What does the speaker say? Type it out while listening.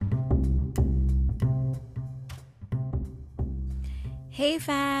Hey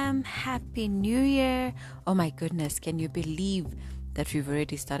fam, happy new year. Oh my goodness, can you believe that we've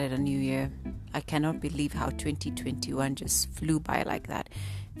already started a new year? I cannot believe how 2021 just flew by like that.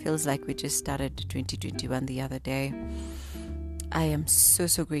 Feels like we just started 2021 the other day. I am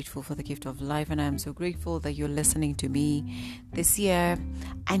so grateful for the gift of life, and I am so grateful that you're listening to me this year.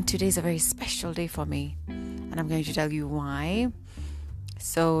 And today's a very special day for me, and I'm going to tell you why.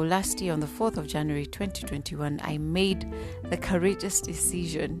 So last year on the 4th of January 2021, I made the courageous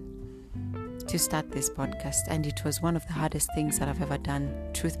decision to start this podcast, and it was one of the hardest things that I've ever done,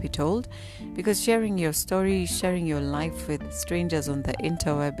 truth be told, because sharing your story, sharing your life with strangers on the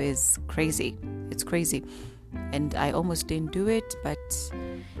interweb is crazy. It's crazy. And I almost didn't do it, but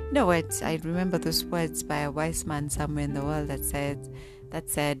you know what? I remember those words by a wise man somewhere in the world that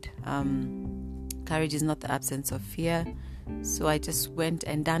said, courage is not the absence of fear. So I just went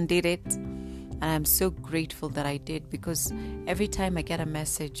and did it, and I'm so grateful that I did, because every time I get a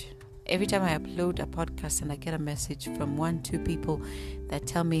message, every time I upload a podcast and I get a message from 1-2 people that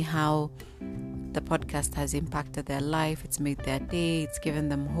tell me how the podcast has impacted their life, it's made their day, it's given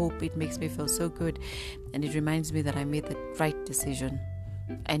them hope, it makes me feel so good, and it reminds me that I made the right decision,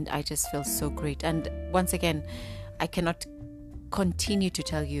 and I just feel so great. And once again, I cannot continue to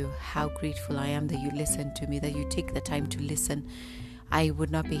tell you how grateful I am that you listen to me, that you take the time to listen. I would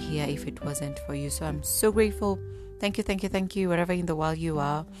not be here if it wasn't for you. So I'm so grateful. Thank you, wherever in the world you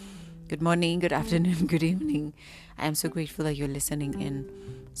are. Good morning, good afternoon, good evening. I am so grateful that you're listening in.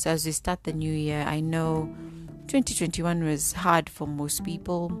 So as we start the new year, I know 2021 was hard for most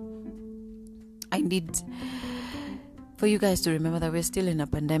people. I need for you guys to remember that we're still in a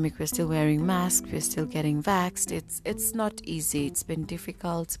pandemic, we're still wearing masks, we're still getting vaxxed. It's not easy, it's been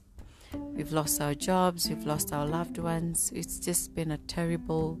difficult. We've lost our jobs, we've lost our loved ones. It's just been a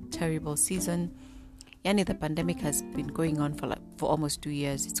terrible season. Yani, the pandemic has been going on for almost 2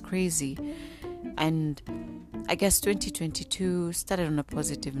 years. It's crazy. And I guess 2022 started on a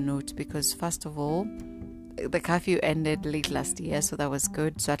positive note, because first of all, the curfew ended late last year, so that was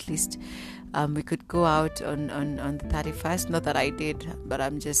good. So at least we could go out on the 31st. Not that I did, but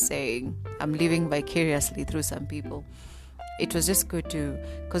I'm just saying I'm living vicariously through some people. It was just good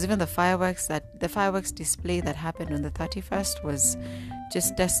because even the fireworks display that happened on the 31st was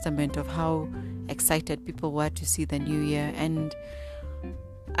just testament of how excited people were to see the new year. And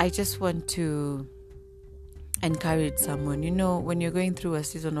I just want to encourage someone, when you're going through a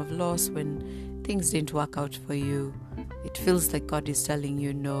season of loss, when things didn't work out for you, it feels like God is telling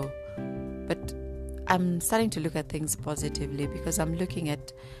you no. But I'm starting to look at things positively, because I'm looking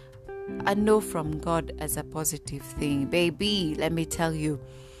at a no from God as a positive thing. Baby, let me tell you,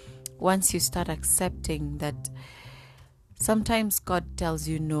 once you start accepting that sometimes God tells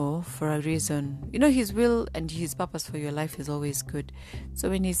you no for a reason. His will and His purpose for your life is always good. So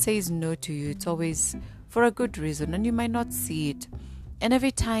when He says no to you, it's always for a good reason, and you might not see it. And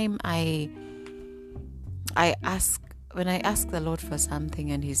every time when I ask the Lord for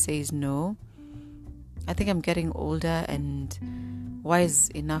something and He says no, I think I'm getting older and wise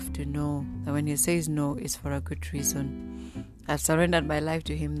enough to know that when He says no, it's for a good reason. I've surrendered my life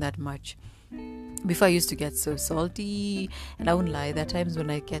to Him that much. Before, I used to get so salty, and I won't lie, there are times when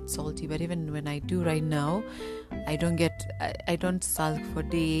I get salty, but even when I do right now, I don't sulk for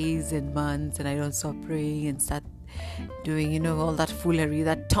days and months, and I don't stop praying and start doing, all that foolery,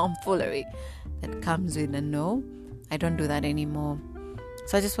 that tomfoolery that comes with a no. I don't do that anymore.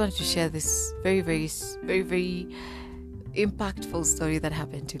 So I just wanted to share this very impactful story that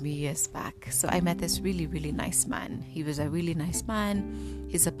happened to me years back. So I met this really nice man. He was a really nice man.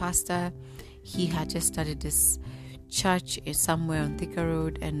 He's a pastor. He had just started this church somewhere on Thika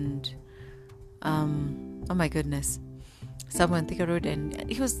Road, and oh my goodness, somewhere on Thika Road, and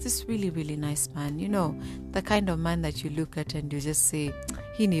he was this really nice man. The kind of man that you look at and you just say,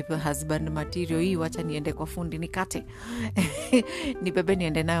 hii ni husband material, hii wacha niende kwa fundi nikate nibebe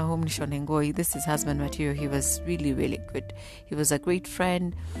niende nayo home nishone ngoi. This is husband material. He was really good. He was a great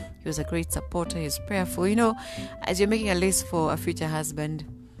friend. He was a great supporter. He was prayerful. As you're making a list for a future husband,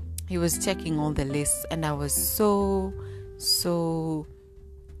 he was checking all the lists, and I was so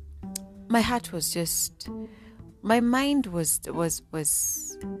my heart was just, my mind was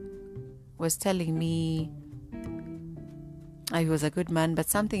telling me I was a good man, but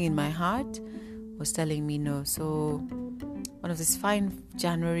something in my heart was telling me no. So one of these fine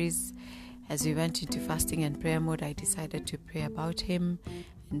Januaries, as we went into fasting and prayer mode, I decided to pray about him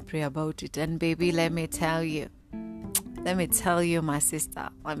and pray about it. And baby, let me tell you, my sister,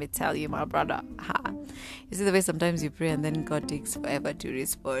 let me tell you, my brother. You see the way sometimes you pray and then God takes forever to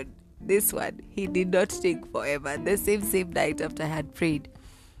respond. this one, he did not take forever. The same night after I had prayed,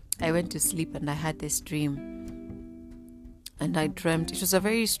 I went to sleep and I had this dream. And I dreamt. It was a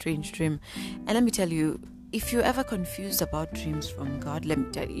very strange dream. And let me tell you, if you're ever confused about dreams from God, let me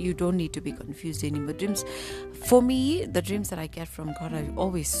tell you, you don't need to be confused anymore. Dreams, for me, the dreams that I get from God are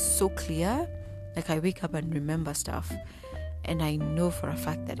always so clear. Like I wake up and remember stuff. And I know for a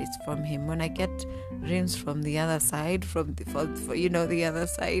fact that it's from Him. When I get dreams from the other side, the other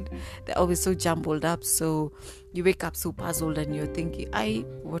side, they're always so jumbled up. So you wake up so puzzled and you're thinking,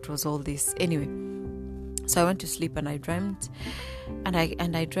 what was all this? Anyway, so I went to sleep and I dreamt, and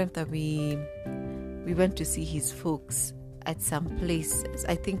I dreamt that we went to see his folks at some place.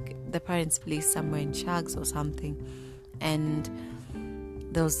 I think the parents' place somewhere in Shags or something, and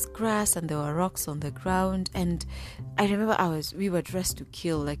there was grass and there were rocks on the ground, and I remember we were dressed to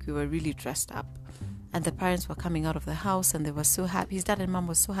kill, like we were really dressed up, and the parents were coming out of the house and they were so happy. His dad and mom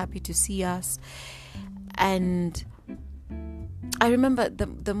were so happy to see us. And I remember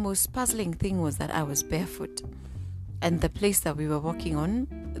the most puzzling thing was that I was barefoot, and the place that we were walking on,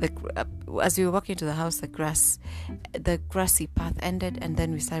 as we were walking to the house, the grassy path ended, and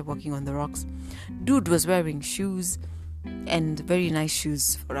then we started walking on the rocks. Dude was wearing shoes, and very nice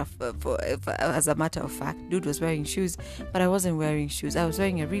shoes as a matter of fact. Dude was wearing shoes, but I wasn't wearing shoes. I was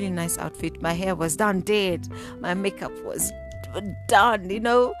wearing a really nice outfit. My hair was done dead. My makeup was done,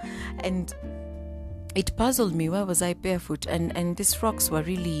 and it puzzled me. Why was I barefoot? And these rocks were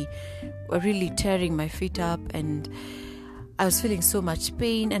really tearing my feet up, and I was feeling so much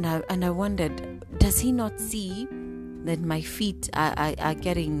pain, and I wondered, does he not see that my feet are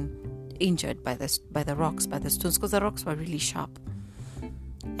getting injured by the rocks, by the stones, because the rocks were really sharp?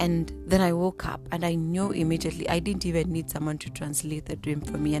 And then I woke up and I knew immediately. I didn't even need someone to translate the dream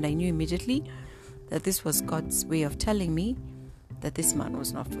for me, and I knew immediately that this was God's way of telling me that this man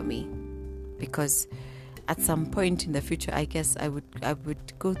was not for me, because at some point in the future, I guess I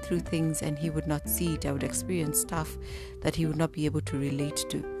would go through things and he would not see it. I would experience stuff that he would not be able to relate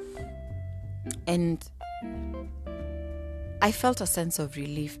to. And I felt a sense of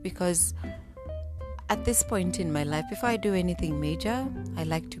relief, because at this point in my life, before I do anything major, I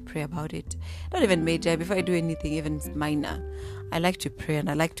like to pray about it. Not even major, before I do anything even minor, I like to pray and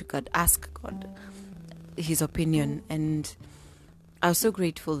I like to ask God His opinion. And I was so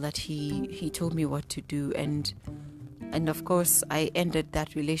grateful that he told me what to do. And of course, I ended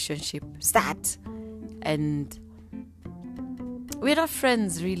that relationship. And we're not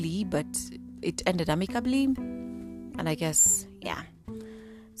friends really, but it ended amicably. And I guess, yeah.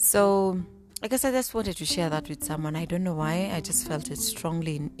 So I guess I just wanted to share that with someone. I don't know why. I just felt it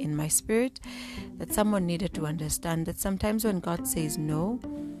strongly in my spirit that someone needed to understand that sometimes when God says no,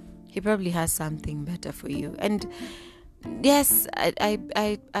 He probably has something better for you. And yes,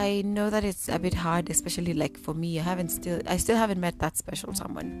 I know that it's a bit hard, especially like for me. I still haven't met that special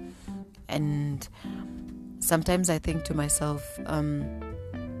someone. And sometimes I think to myself,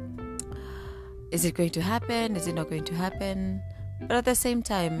 is it going to happen? Is it not going to happen? But at the same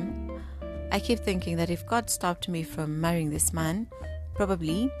time, I keep thinking that if God stopped me from marrying this man,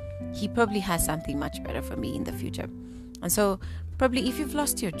 He probably has something much better for me in the future. And so probably if you've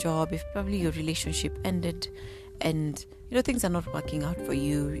lost your job, if probably your relationship ended and things are not working out for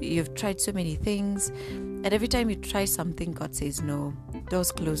you, you've tried so many things, and every time you try something, God says no,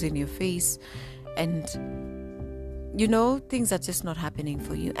 doors close in your face, and things are just not happening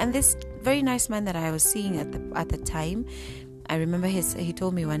for you. And this very nice man that I was seeing at the time, I remember he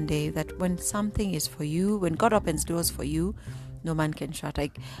told me one day that when something is for you, when God opens doors for you, no man can shut. I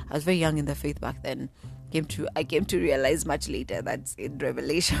was very young in the faith back then. I came to realize much later that's in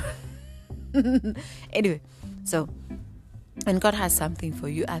Revelation. Anyway, so when God has something for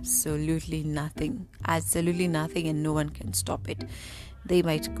you, absolutely nothing, and no one can stop it. They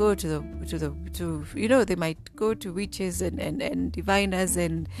might go they might go to witches and diviners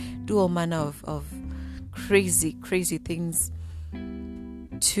and do all manner of crazy things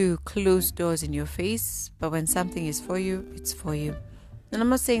to close doors in your face. But when something is for you, it's for you. And I'm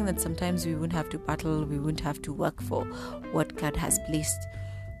not saying that sometimes we wouldn't have to battle, we wouldn't have to work for what God has placed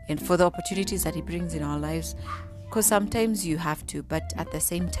and for the opportunities that He brings in our lives, because sometimes you have to. But at the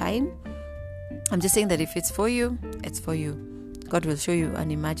same time, I'm just saying that if it's for you, it's for you. God will show you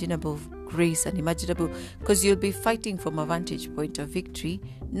unimaginable grace, because you'll be fighting from a vantage point of victory,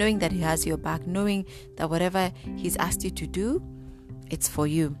 knowing that He has your back, knowing that whatever He's asked you to do, it's for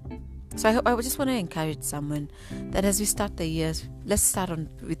you. So I just want to encourage someone that as we start the year, let's start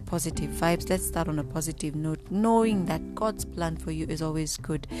with positive vibes. Let's start on a positive note, knowing that God's plan for you is always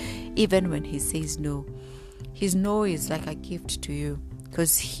good, even when He says no. His no is like a gift to you.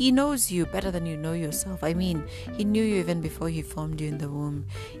 because He knows you better than you know yourself. I mean, He knew you even before He formed you in the womb.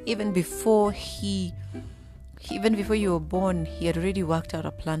 Even before you were born, He had already worked out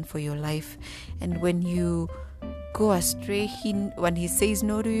a plan for your life. And when you go astray, when He says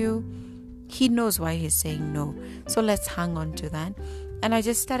no to you, He knows why He's saying no. So let's hang on to that. And I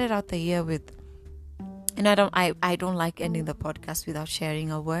just started out the year with, and I don't like ending the podcast without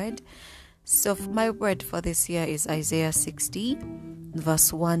sharing a word. So my word for this year is Isaiah 60,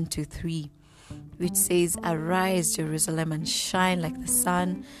 verse 1 to 3, which says, "Arise, Jerusalem, and shine like the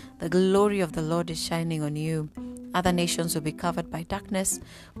sun. The glory of the Lord is shining on you. Other nations will be covered by darkness,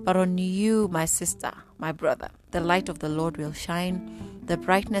 but on you, my sister, my brother, the light of the Lord will shine. The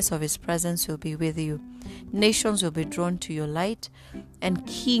brightness of His presence will be with you. Nations will be drawn to your light, and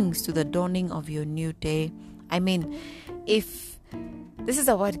kings to the dawning of your new day." I mean, if this is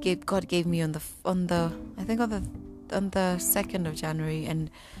a word God gave me on the 2nd of January, and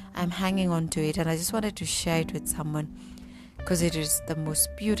I'm hanging on to it, and I just wanted to share it with someone because it is the most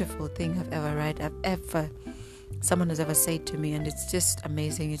beautiful thing I've ever read, someone has ever said to me, and it's just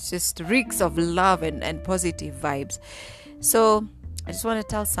amazing. It's just reeks of love and positive vibes. So I just want to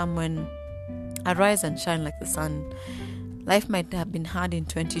tell someone, arise and shine like the sun. Life might have been hard in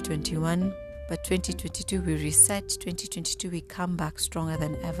 2021, but 2022 we reset. 2022 we come back stronger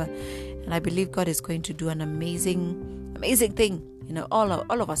than ever, and I believe God is going to do an amazing thing, all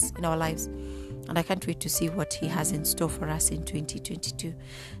of us in our lives. And I can't wait to see what He has in store for us in 2022.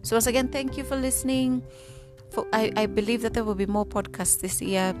 So once again, thank you for listening. I believe that there will be more podcasts this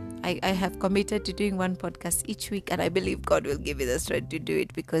year. I have committed to doing one podcast each week, and I believe God will give me the strength to do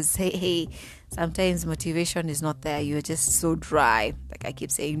it, because hey, sometimes motivation is not there. You're just so dry, like I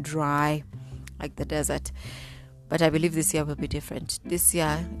keep saying, dry like the desert. But I believe this year will be different. This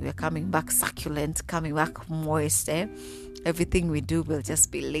year we're coming back succulent, coming back moist. Everything we do will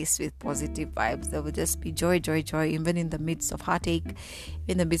just be laced with positive vibes. There will just be joy, even in the midst of heartache,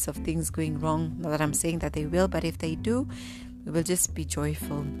 in the midst of things going wrong. Not that I'm saying that they will, but if they do, we will just be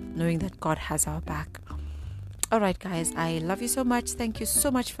joyful, knowing that God has our back. All right, guys, I love you so much. Thank you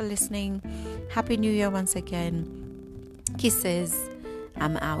so much for listening. Happy New Year once again. Kisses.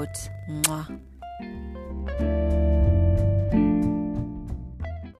 I'm out. Mwah.